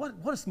follow?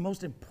 What is the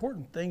most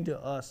important thing to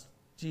us,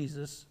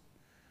 Jesus?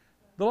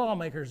 The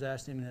lawmakers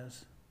asked him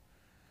this.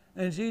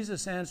 And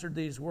Jesus answered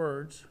these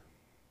words.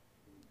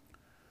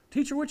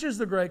 Teacher, which is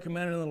the great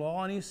commandment in the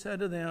law? And he said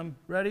to them,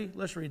 ready?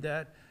 Let's read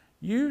that.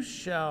 You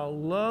shall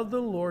love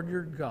the Lord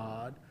your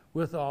God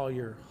with all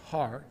your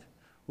heart,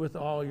 with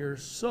all your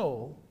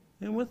soul,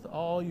 and with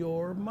all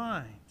your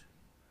mind.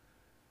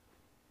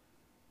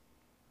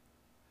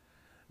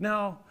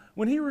 Now,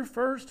 when he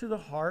refers to the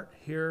heart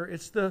here,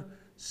 it's the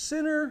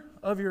center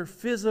of your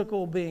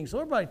physical being. So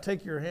everybody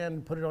take your hand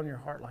and put it on your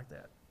heart like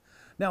that.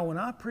 Now, when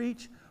I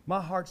preach,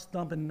 my heart's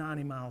thumping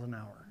 90 miles an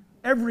hour.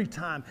 Every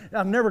time.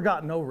 I've never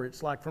gotten over it.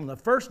 It's like from the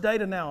first day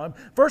to now.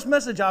 First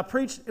message I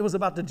preached, it was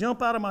about to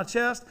jump out of my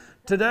chest.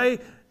 Today,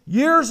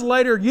 years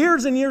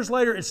and years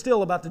later, it's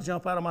still about to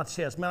jump out of my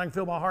chest. Man, I can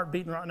feel my heart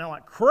beating right now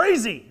like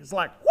crazy. It's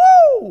like,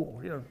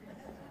 woo! You know.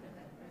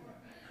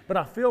 But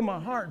I feel my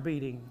heart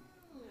beating.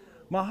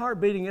 My heart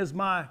beating is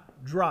my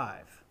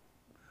drive.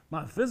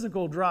 My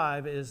physical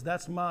drive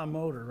that's my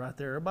motor right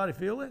there. Everybody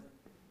feel it?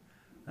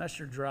 That's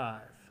your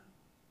drive.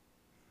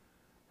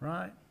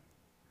 Right?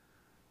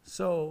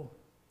 So,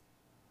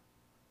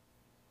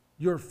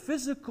 your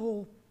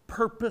physical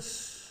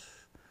purpose,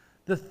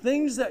 the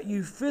things that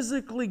you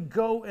physically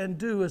go and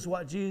do is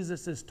what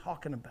Jesus is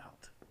talking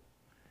about.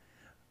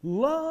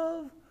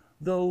 Love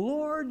the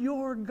Lord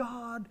your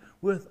God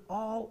with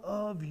all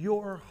of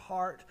your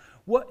heart.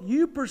 What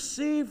you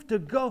perceive to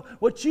go,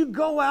 what you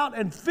go out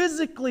and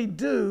physically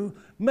do,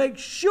 make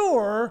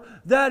sure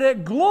that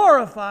it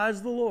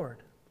glorifies the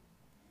Lord.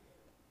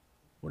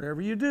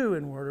 Whatever you do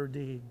in word or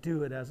deed,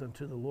 do it as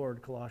unto the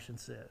Lord,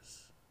 Colossians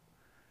says.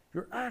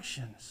 Your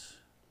actions.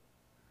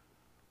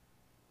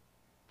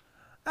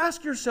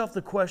 Ask yourself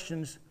the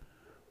questions,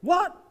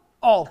 what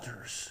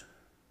altars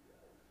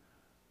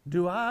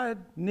do I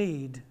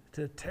need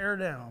to tear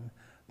down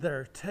that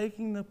are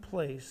taking the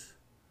place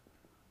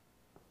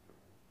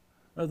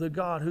of the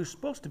God who's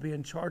supposed to be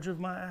in charge of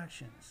my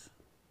actions?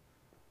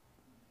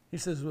 He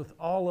says, with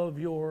all of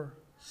your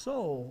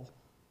soul.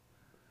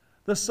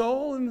 The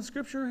soul in the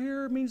scripture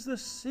here means the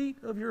seat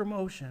of your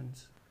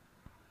emotions.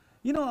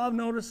 You know, I've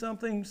noticed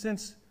something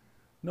since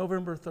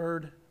November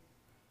 3rd.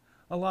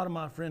 A lot of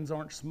my friends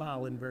aren't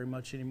smiling very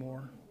much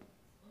anymore.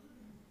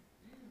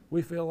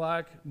 We feel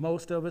like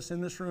most of us in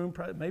this room,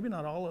 maybe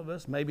not all of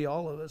us, maybe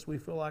all of us, we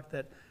feel like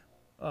that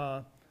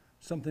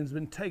something's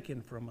been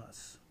taken from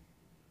us.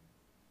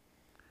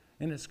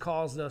 And it's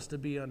caused us to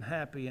be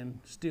unhappy and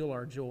steal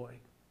our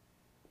joy.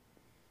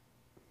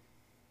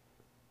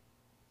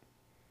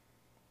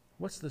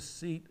 What's the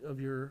seat of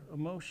your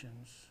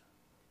emotions?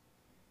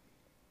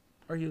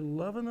 Are you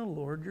loving the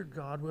Lord your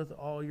God with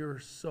all your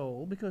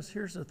soul? Because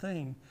here's the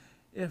thing.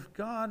 If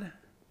God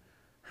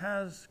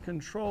has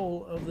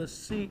control of the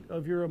seat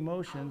of your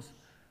emotions,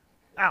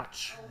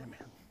 ouch. Amen.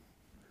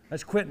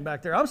 That's Quentin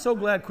back there. I'm so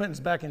glad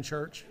Quentin's back in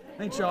church.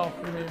 Ain't y'all?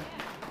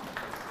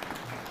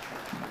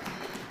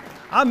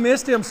 I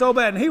missed him so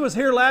bad. And he was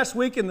here last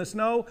week in the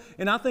snow,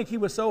 and I think he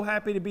was so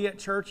happy to be at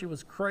church. It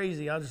was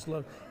crazy. I just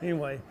love it.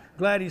 Anyway,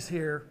 glad he's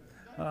here.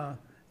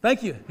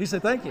 Thank you. He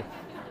said, thank you.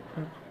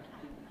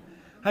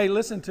 Hey,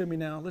 listen to me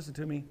now. Listen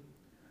to me.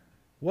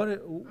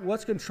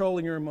 What's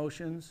controlling your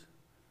emotions?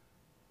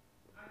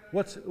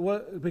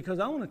 Because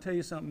I want to tell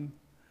you something.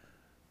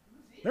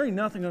 There ain't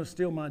nothing going to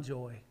steal my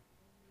joy.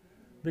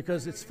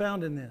 Because it's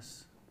found in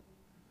this.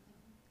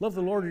 Love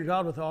the Lord your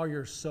God with all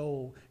your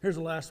soul. Here's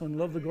the last one.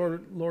 Love the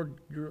Lord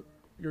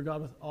your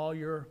God with all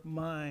your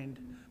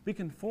mind. Be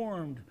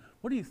conformed.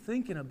 What are you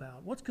thinking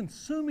about? What's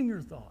consuming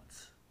your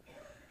thoughts?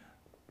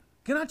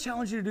 Can I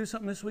challenge you to do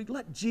something this week?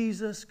 Let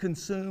Jesus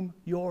consume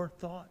your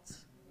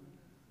thoughts.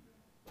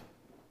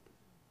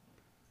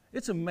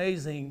 It's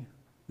amazing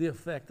the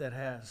effect that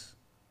has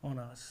on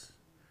us.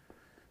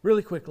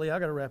 Really quickly, I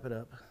got to wrap it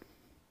up.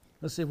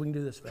 Let's see if we can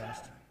do this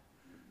fast.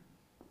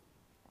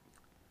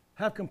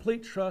 Have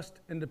complete trust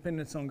and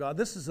dependence on God.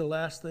 This is the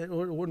last thing,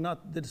 or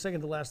not the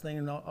second to last thing,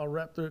 and I'll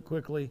wrap through it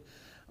quickly.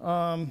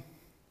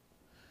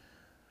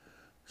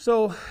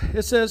 So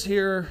it says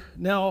here,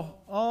 now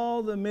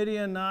all the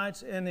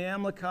Midianites and the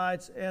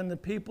Amalekites and the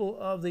people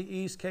of the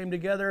east came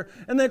together,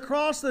 and they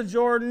crossed the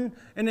Jordan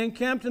and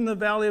encamped in the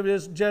valley of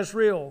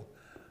Jezreel.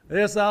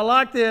 Yes, I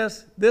like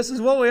this. This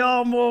is what we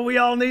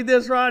all need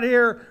this right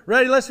here.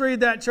 Ready? Let's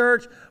read that,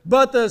 church.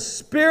 But the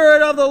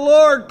Spirit of the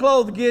Lord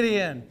clothed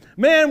Gideon.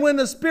 Man, when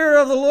the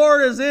Spirit of the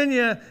Lord is in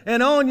you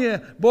and on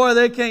you, boy,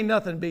 they can't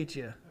nothing beat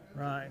you.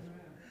 Right?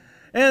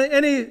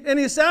 And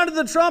he sounded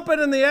the trumpet,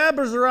 and the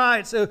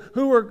Abiezrites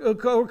who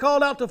were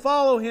called out to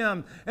follow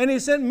him. And he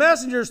sent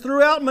messengers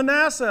throughout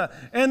Manasseh,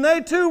 and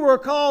they too were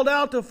called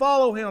out to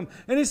follow him.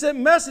 And he sent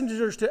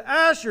messengers to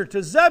Asher,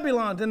 to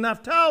Zebulun, to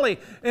Naphtali,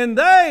 and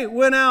they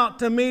went out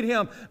to meet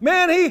him.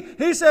 Man,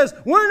 he says,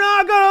 we're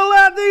not going to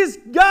let these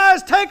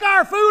guys take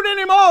our food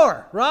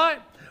anymore, right?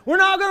 We're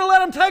not going to let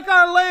them take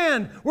our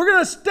land. We're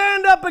going to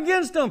stand up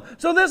against them.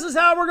 So this is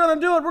how we're going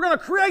to do it. We're going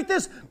to create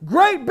this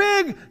great,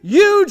 big,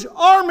 huge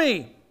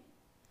army.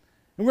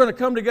 And we're going to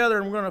come together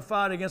and we're going to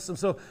fight against them.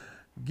 So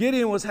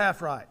Gideon was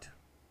half right.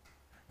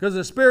 Because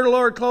the Spirit of the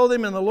Lord clothed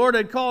him, and the Lord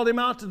had called him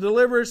out to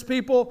deliver his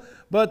people,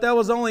 but that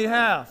was only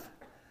half.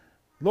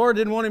 The Lord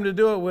didn't want him to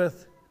do it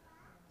with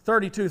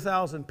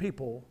 32,000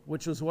 people,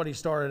 which was what he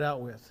started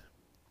out with.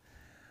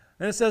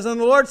 And it says,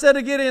 and the Lord said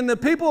to Gideon, the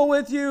people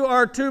with you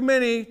are too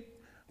many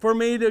for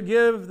me to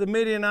give the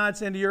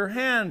Midianites into your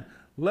hand.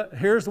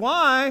 Here's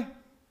why.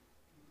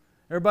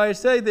 Everybody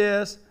say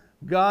this.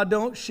 God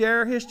don't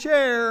share his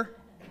chair.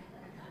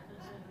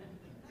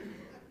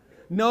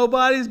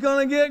 Nobody's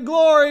going to get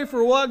glory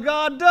for what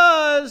God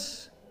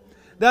does.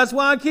 That's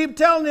why I keep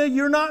telling you,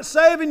 you're not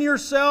saving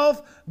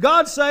yourself.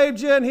 God saved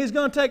you, and he's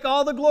going to take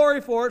all the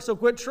glory for it, so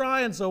quit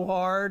trying so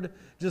hard.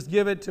 Just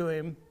give it to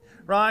him.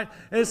 Right?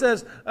 And it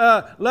says,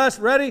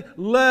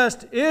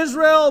 lest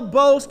Israel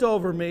boast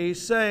over me,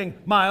 saying,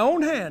 my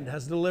own hand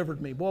has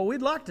delivered me. Boy,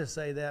 we'd like to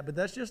say that, but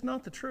that's just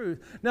not the truth.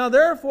 Now,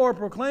 therefore,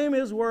 proclaim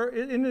his word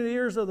in the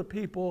ears of the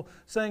people,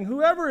 saying,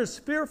 whoever is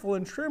fearful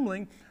and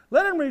trembling,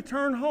 let him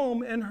return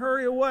home and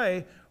hurry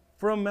away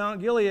from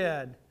Mount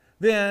Gilead.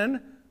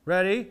 Then,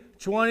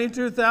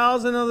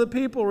 22,000 of the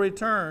people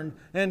returned,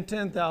 and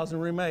 10,000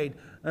 remained.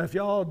 Now, if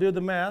y'all do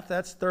the math,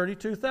 that's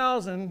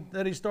 32,000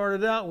 that he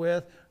started out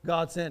with.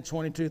 God sent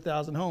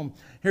 22,000 home.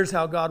 Here's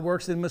how God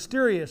works in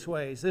mysterious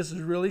ways. This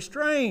is really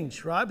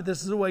strange, right? But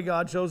this is the way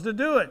God chose to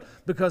do it,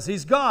 because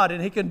he's God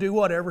and he can do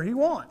whatever he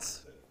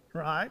wants,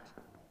 right?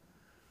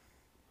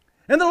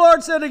 And the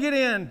Lord said to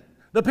Gideon,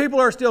 the people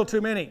are still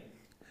too many.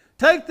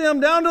 Take them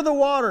down to the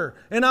water,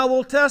 and I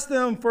will test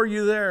them for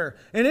you there.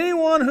 And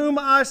anyone whom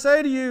I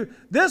say to you,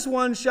 this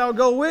one shall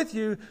go with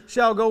you,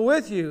 shall go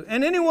with you.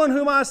 And anyone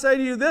whom I say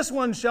to you, this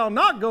one shall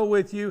not go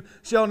with you,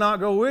 shall not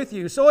go with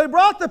you. So he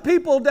brought the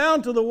people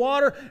down to the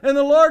water, and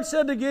the Lord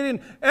said to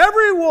Gideon,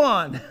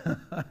 everyone,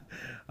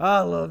 I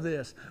love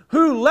this,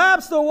 who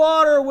laps the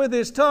water with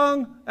his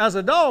tongue as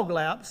a dog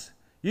laps,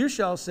 you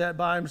shall set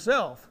by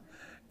himself.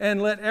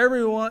 And let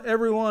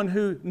everyone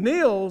who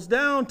kneels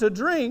down to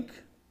drink,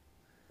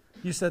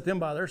 you set them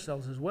by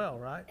themselves as well,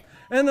 right?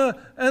 And the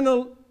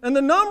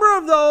number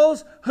of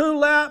those who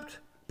lapped,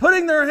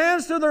 putting their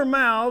hands to their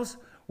mouths,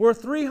 were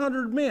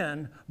 300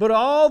 men. But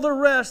all the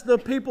rest, the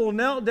people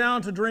knelt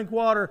down to drink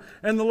water.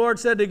 And the Lord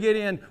said to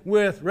Gideon,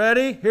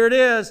 here it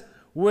is,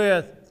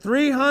 with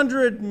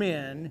 300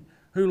 men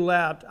who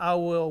lapped, I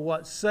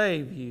will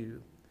save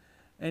you,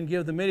 and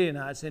give the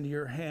Midianites into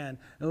your hand,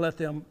 and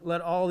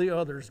let all the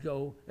others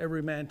go,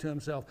 every man to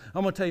himself.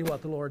 I'm going to tell you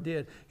what the Lord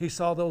did. He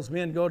saw those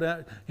men go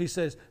down. He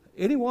says,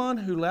 anyone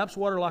who laps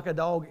water like a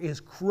dog is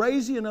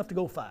crazy enough to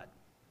go fight.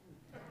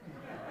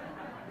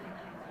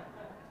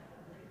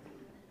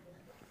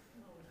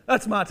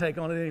 That's my take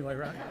on it anyway,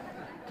 right?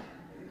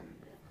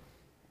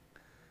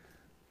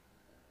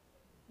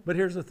 But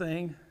here's the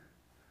thing.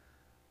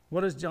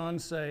 What does John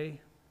say?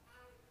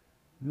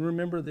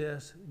 Remember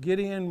this.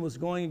 Gideon was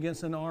going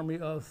against an army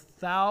of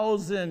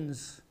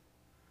thousands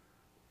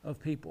of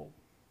people.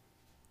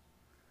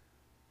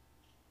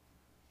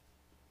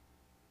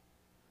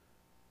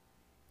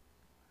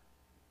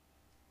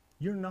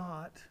 You're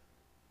not,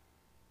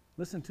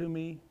 listen to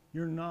me,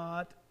 you're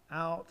not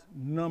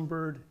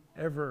outnumbered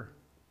ever.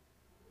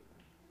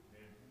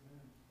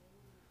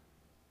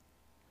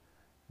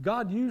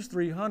 God used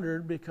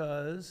 300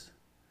 because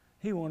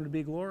he wanted to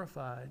be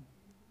glorified.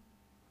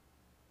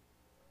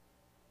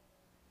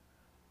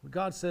 But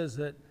God says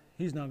that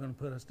he's not going to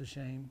put us to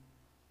shame.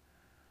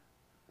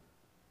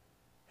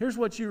 Here's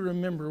what you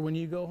remember when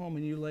you go home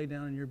and you lay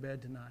down in your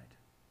bed tonight.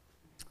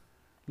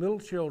 Little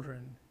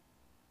children,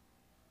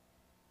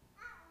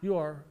 you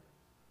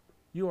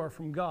are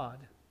from God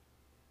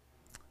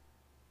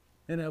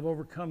and have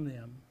overcome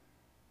them.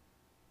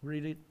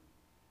 Read it.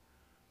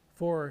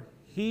 For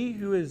he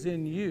who is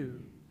in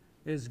you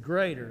is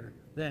greater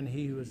than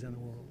he who is in the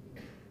world.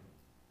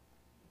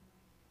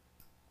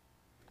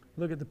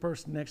 Look at the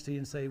person next to you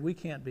and say, we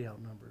can't be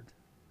outnumbered.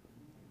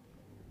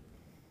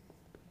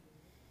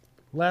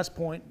 Last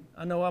point.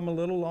 I know I'm a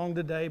little long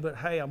today, but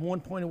hey, I'm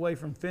 1 point away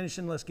from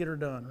finishing. Let's get her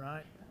done,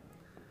 right?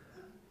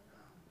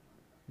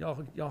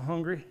 Y'all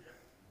hungry?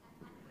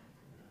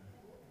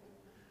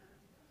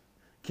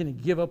 Can you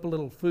give up a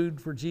little food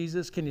for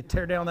Jesus? Can you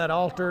tear down that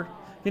altar?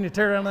 Can you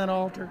tear down that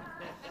altar?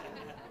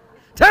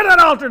 Tear that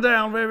altar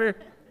down, baby.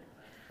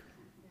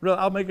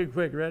 I'll make it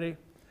quick. Ready?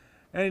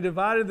 And he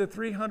divided the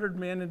 300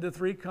 men into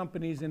 3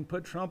 companies and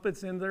put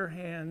trumpets in their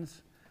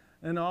hands,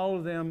 and all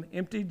of them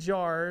emptied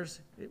jars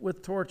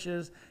with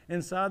torches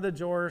inside the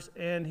jars.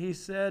 And he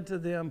said to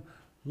them,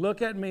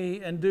 look at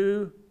me and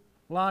do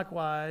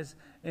likewise.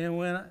 And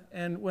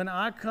when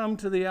I come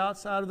to the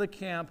outside of the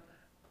camp,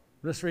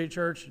 the street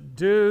church,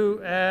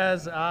 do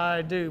as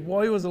I do.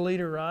 Boy, he was a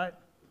leader, right?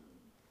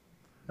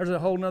 There's a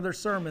whole nother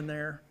sermon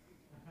there.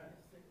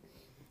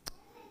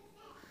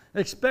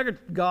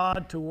 Expect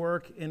God to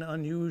work in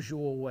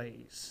unusual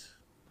ways.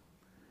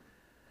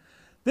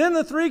 Then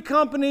the three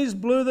companies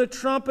blew the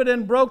trumpet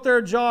and broke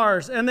their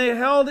jars, and they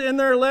held in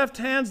their left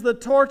hands the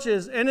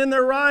torches, and in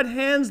their right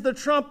hands the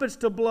trumpets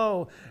to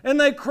blow. And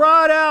they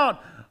cried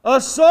out,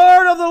 "A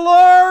sword of the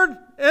Lord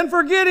and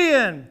for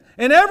Gideon!"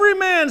 And every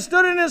man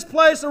stood in his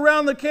place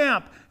around the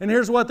camp. And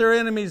here's what their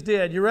enemies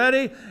did. You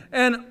ready?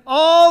 And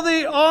all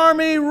the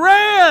army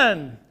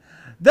ran.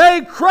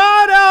 They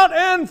cried out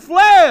and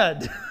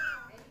fled.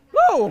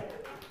 Whoa!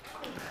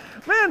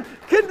 Man,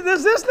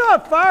 does this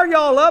not fire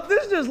y'all up?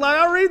 This is just like,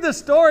 I read this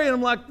story and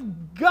I'm like,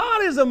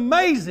 God is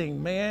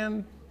amazing,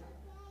 man.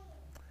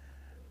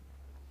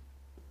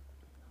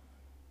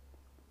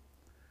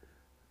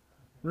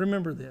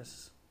 Remember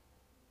this.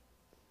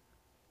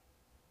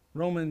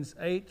 Romans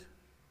 8,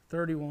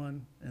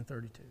 31 and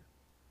 32.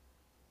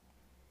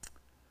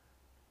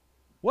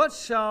 What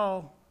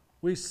shall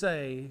we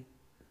say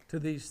to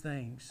these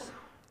things?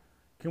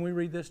 Can we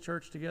read this,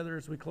 church, together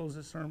as we close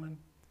this sermon?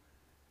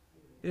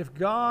 If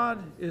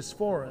God is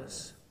for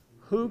us,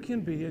 who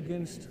can be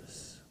against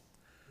us?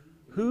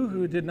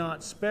 Who did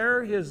not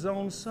spare his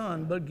own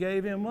son, but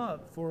gave him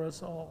up for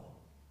us all?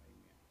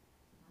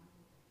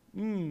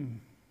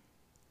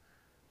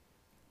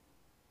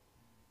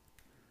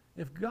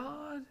 If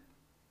God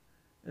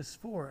is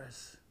for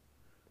us,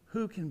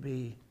 who can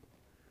be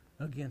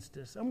against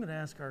us? I'm going to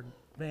ask our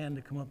band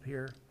to come up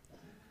here.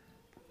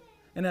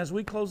 And as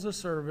we close the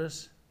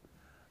service,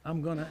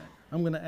 I'm going to